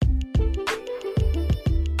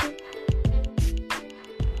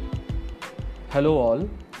Hello, all.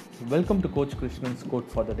 Welcome to Coach Krishnan's quote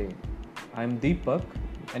for the day. I'm Deepak,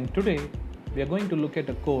 and today we are going to look at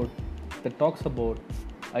a quote that talks about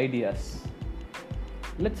ideas.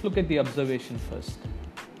 Let's look at the observation first.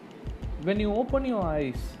 When you open your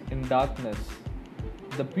eyes in darkness,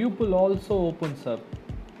 the pupil also opens up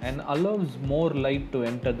and allows more light to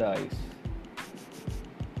enter the eyes.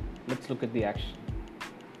 Let's look at the action.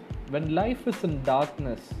 When life is in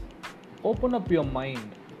darkness, open up your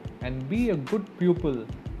mind and be a good pupil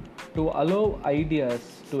to allow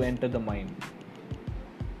ideas to enter the mind.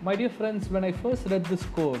 My dear friends, when I first read this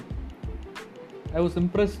quote, I was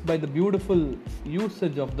impressed by the beautiful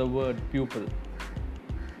usage of the word pupil.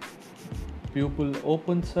 Pupil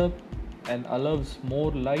opens up and allows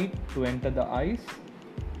more light to enter the eyes.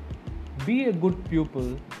 Be a good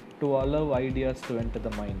pupil to allow ideas to enter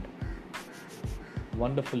the mind.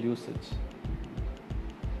 Wonderful usage.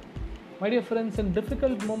 My dear friends, in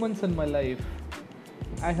difficult moments in my life,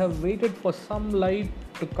 I have waited for some light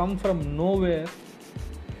to come from nowhere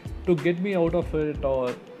to get me out of it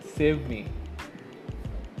or save me.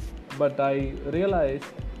 But I realized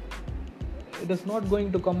it is not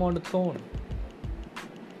going to come on its own.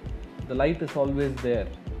 The light is always there.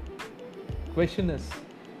 Question is,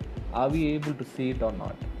 are we able to see it or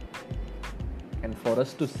not? And for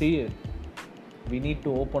us to see it, we need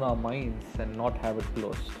to open our minds and not have it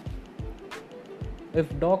closed. If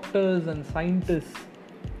doctors and scientists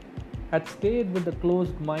had stayed with a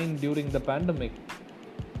closed mind during the pandemic,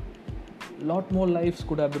 a lot more lives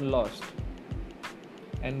could have been lost,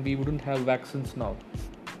 and we wouldn't have vaccines now.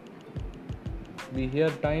 We hear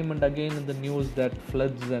time and again in the news that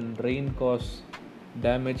floods and rain cause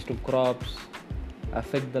damage to crops,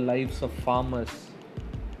 affect the lives of farmers.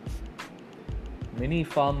 Many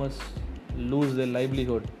farmers lose their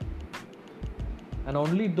livelihood, and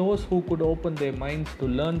only those who could open their minds to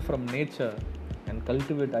learn from nature and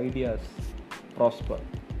cultivate ideas prosper.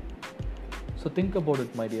 So think about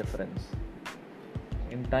it, my dear friends.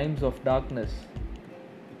 In times of darkness,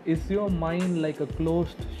 is your mind like a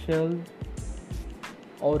closed shell,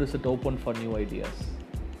 or is it open for new ideas?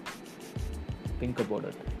 Think about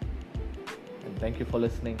it. And thank you for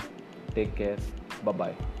listening. Take care. Bye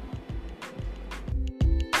bye.